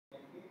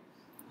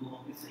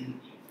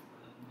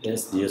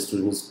Yes, dear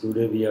students,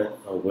 today we are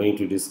going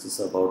to discuss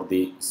about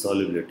the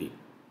solubility.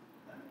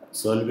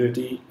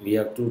 Solubility, we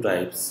have two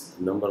types.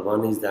 Number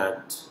one is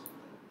that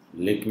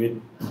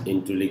liquid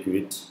into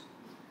liquid.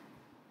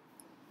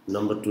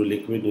 Number two,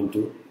 liquid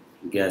into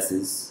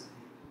gases.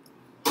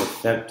 The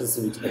factors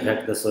which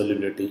affect the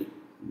solubility,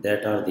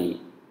 that are the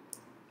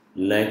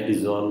like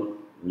dissolve,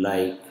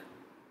 like,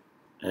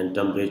 and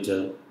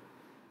temperature.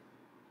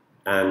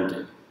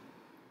 And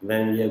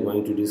when we are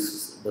going to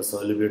discuss the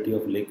solubility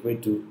of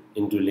liquid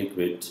into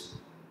liquid,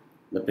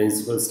 the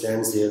principle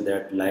stands here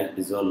that like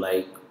dissolve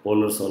like,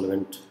 polar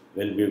solvent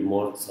will be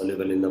more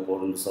soluble in the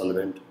polar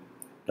solvent,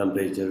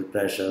 temperature,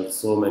 pressure,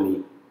 so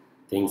many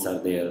things are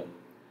there.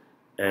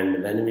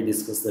 And when we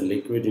discuss the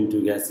liquid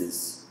into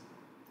gases,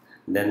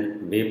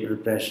 then vapor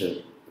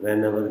pressure,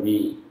 whenever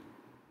we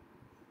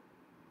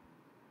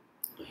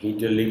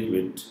heat a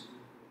liquid,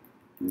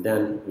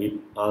 then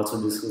we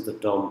also discuss the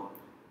term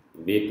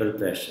vapor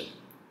pressure.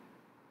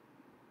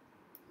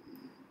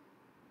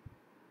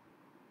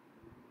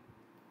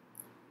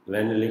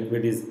 When a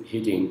liquid is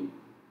heating,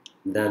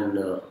 then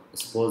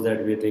suppose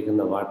that we have taken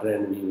the water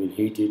and we will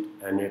heat it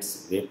and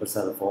its vapors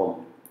are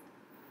formed,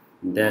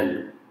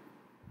 then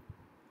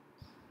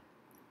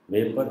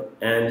vapor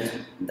and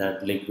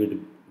that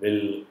liquid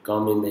will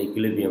come in the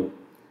equilibrium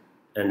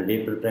and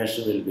vapor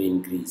pressure will be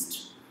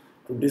increased.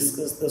 To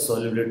discuss the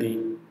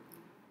solubility,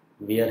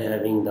 we are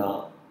having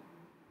the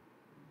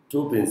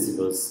two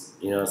principles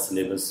in our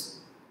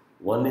syllabus.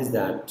 One is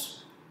that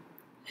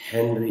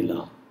Henry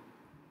law.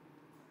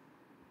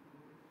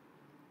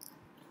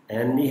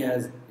 Henry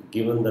has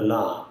given the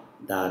law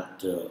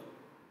that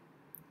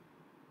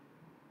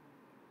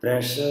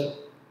pressure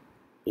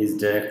is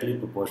directly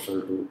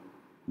proportional to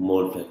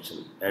mole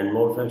fraction, and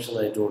mole fraction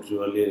I told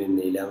you earlier in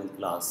the 11th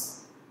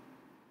class,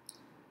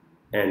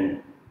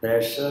 and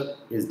pressure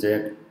is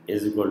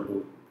equal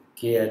to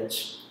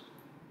kh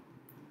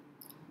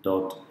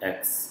dot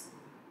x.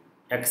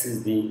 X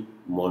is the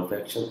mole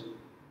fraction.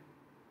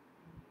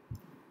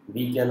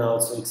 We can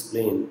also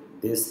explain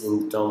this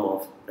in term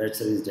of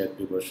pressure is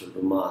directly proportional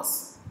to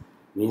mass.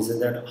 Means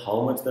that how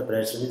much the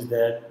pressure is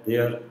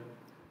there,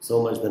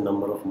 so much the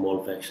number of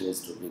mole fraction is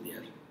to be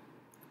there.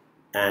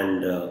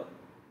 And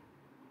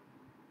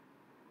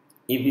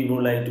if we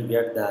would like to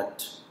get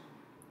that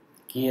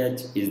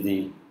kh is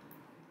the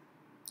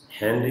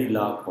Henry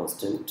law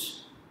constant,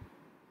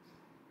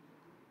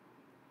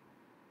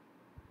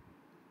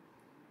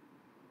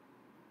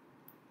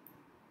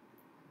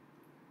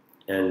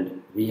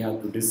 and we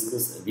have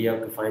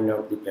to find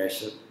out the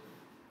pressure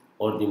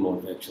or the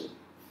mole fraction.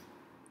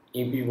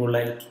 If we would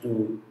like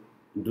to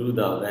do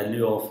the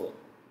value of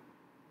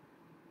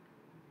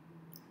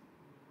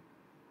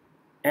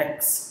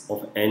x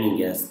of any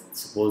gas,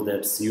 suppose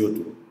that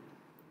CO2,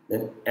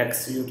 then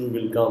x CO2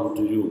 will come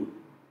to you.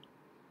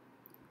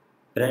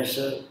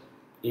 Pressure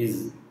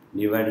is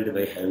divided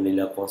by Henry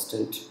law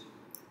constant,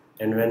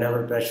 and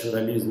whenever pressure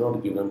value is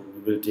not given,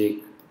 we will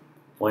take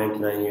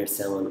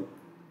 0.987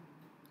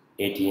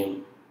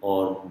 atm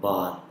or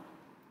bar,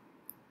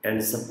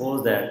 and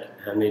suppose that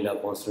Henry law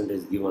constant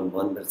is given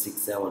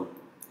 1/67,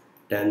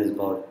 10 is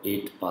about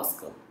 8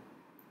 Pascal.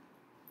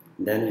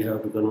 Then you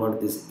have to convert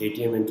this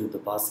atm into the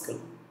Pascal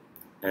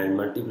and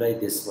multiply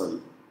this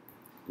one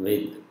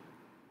with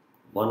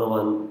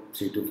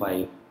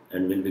 11325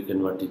 and will be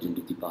converted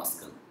into the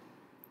Pascal.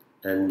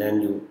 And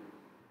then you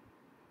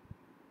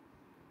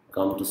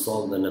come to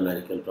solve the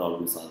numerical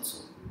problems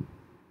also.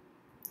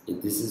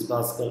 If this is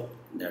Pascal,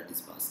 that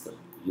is Pascal.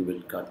 You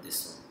will cut this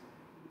one.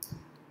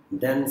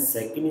 Then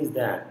second is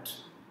that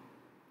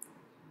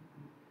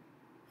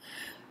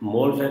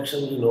mole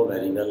fraction we know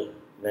very well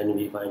when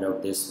we find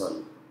out this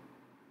one.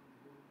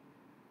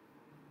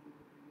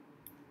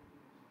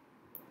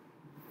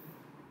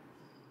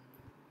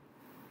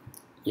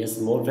 Yes,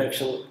 mole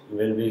fraction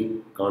will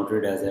be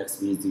counted as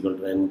xb is equal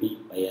to nb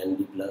by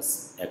nb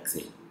plus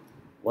xa.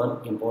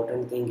 One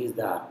important thing is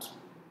that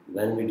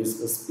when we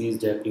discuss p is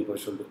directly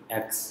proportional to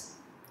x,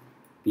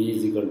 p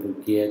is equal to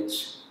kh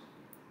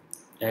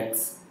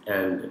x,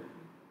 and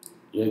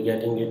you are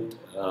getting it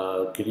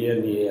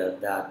clearly here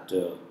that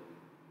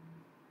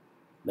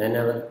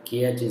whenever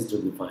kh is to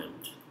be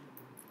found,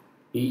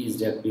 p is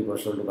directly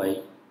proportional to by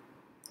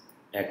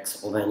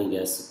x of any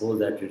gas. Suppose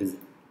that it is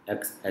x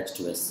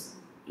H2S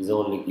is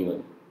only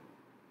given,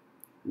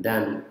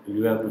 then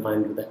you have to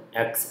find the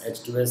x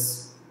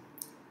H2S,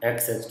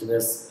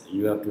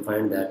 you have to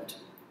find that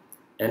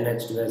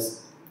NH2S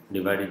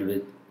divided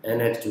with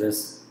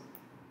NH2S.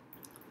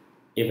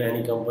 If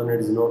any component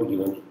is not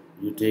given,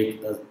 you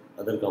take the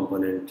other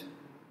component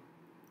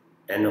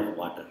N of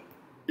water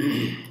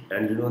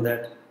and you know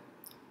that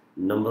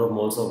number of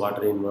moles of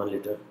water in 1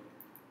 liter,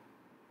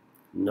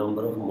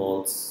 number of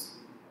moles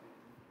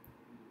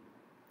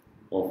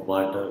of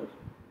water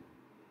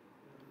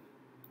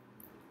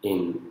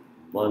in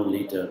 1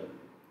 liter,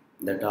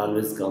 that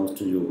always comes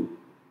to you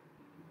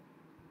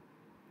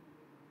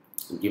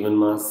given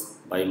mass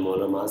by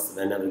molar mass.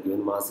 Whenever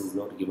given mass is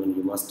not given,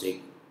 you must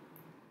take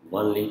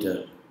 1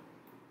 liter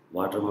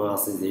water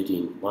mass is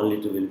 18, 1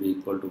 liter will be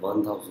equal to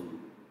 1000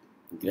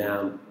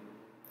 gram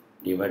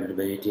divided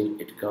by 18,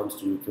 it comes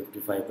to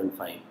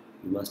 55.5.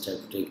 You must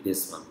have to take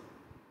this one,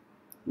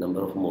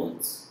 number of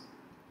moles.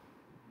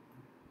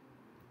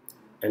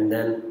 And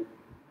then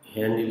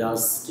Henry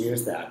Last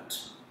states that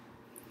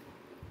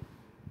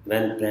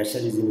when pressure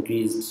is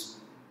increased,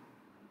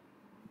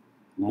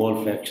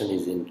 mole fraction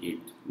is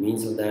increased,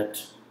 means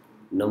that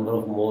number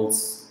of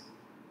moles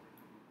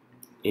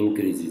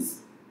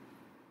increases.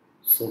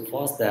 So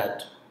first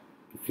that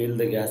to fill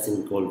the gas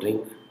in cold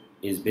drink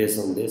is based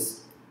on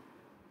this.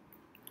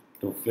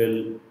 To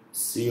fill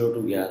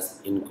CO2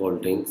 gas in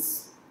cold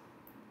drinks,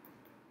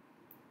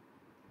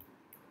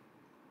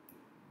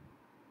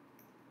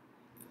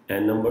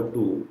 and number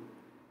two,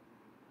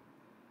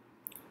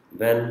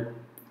 when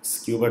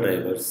scuba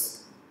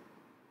divers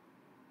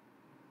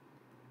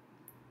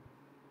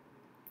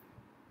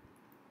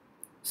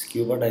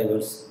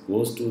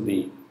goes to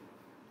the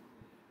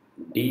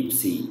deep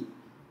sea,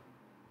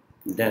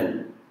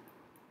 then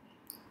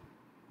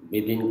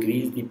with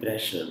increase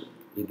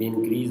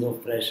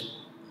of pressure,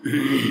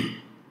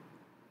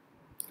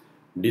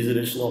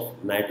 dissolution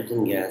of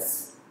nitrogen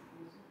gas,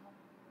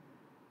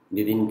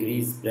 with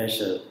increased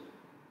pressure,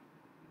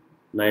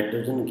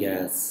 nitrogen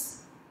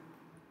gas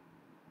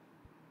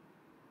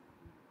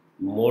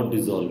more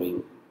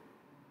dissolving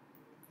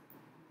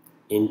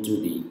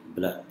into the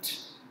blood.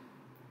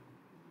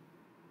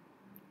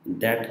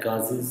 That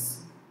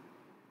causes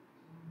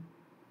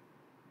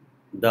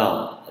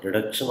the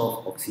reduction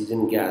of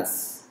oxygen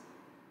gas,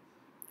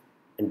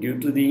 and due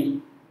to the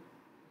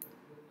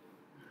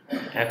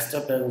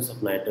extra presence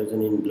of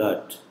nitrogen in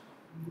blood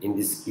in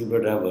the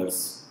scuba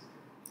divers,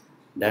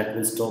 that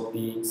will stop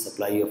the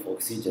supply of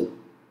oxygen,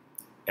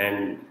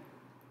 and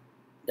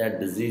that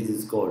disease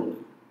is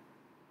called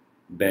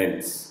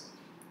bends.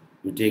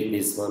 You take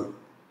this one.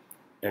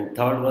 And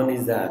third one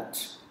is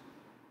that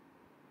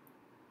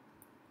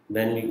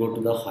when we go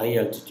to the high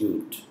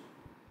altitude,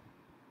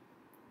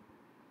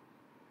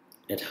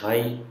 at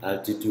high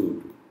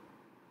altitude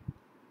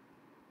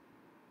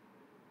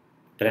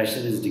pressure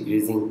is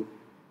decreasing,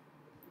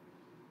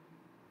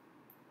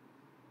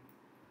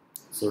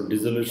 so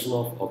dissolution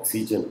of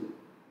oxygen,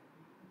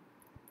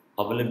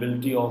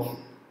 availability of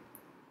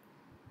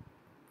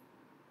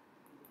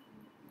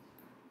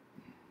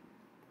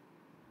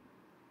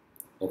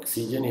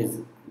oxygen is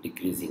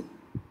decreasing,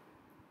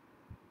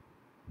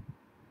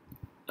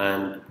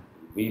 and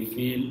we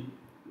feel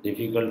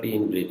difficulty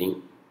in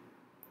breathing.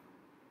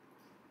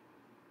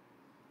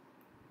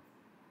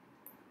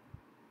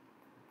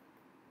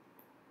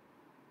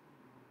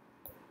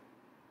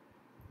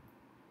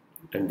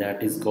 And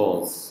that is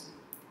cause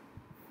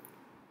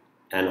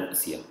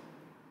anoxia.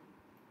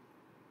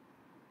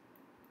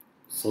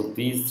 So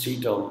these three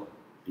terms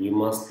you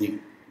must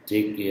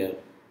take care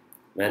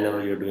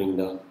whenever you're doing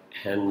the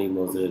Henry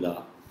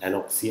Mozzarella: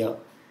 anoxia,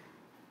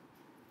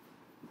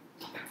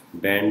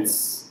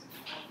 bends,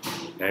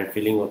 and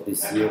filling of the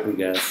CO2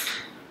 gas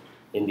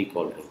in the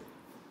cold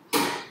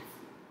drink.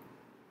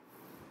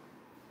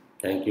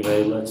 Thank you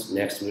very much.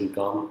 Next we'll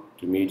come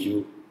to meet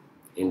you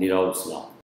in the Raoult's law.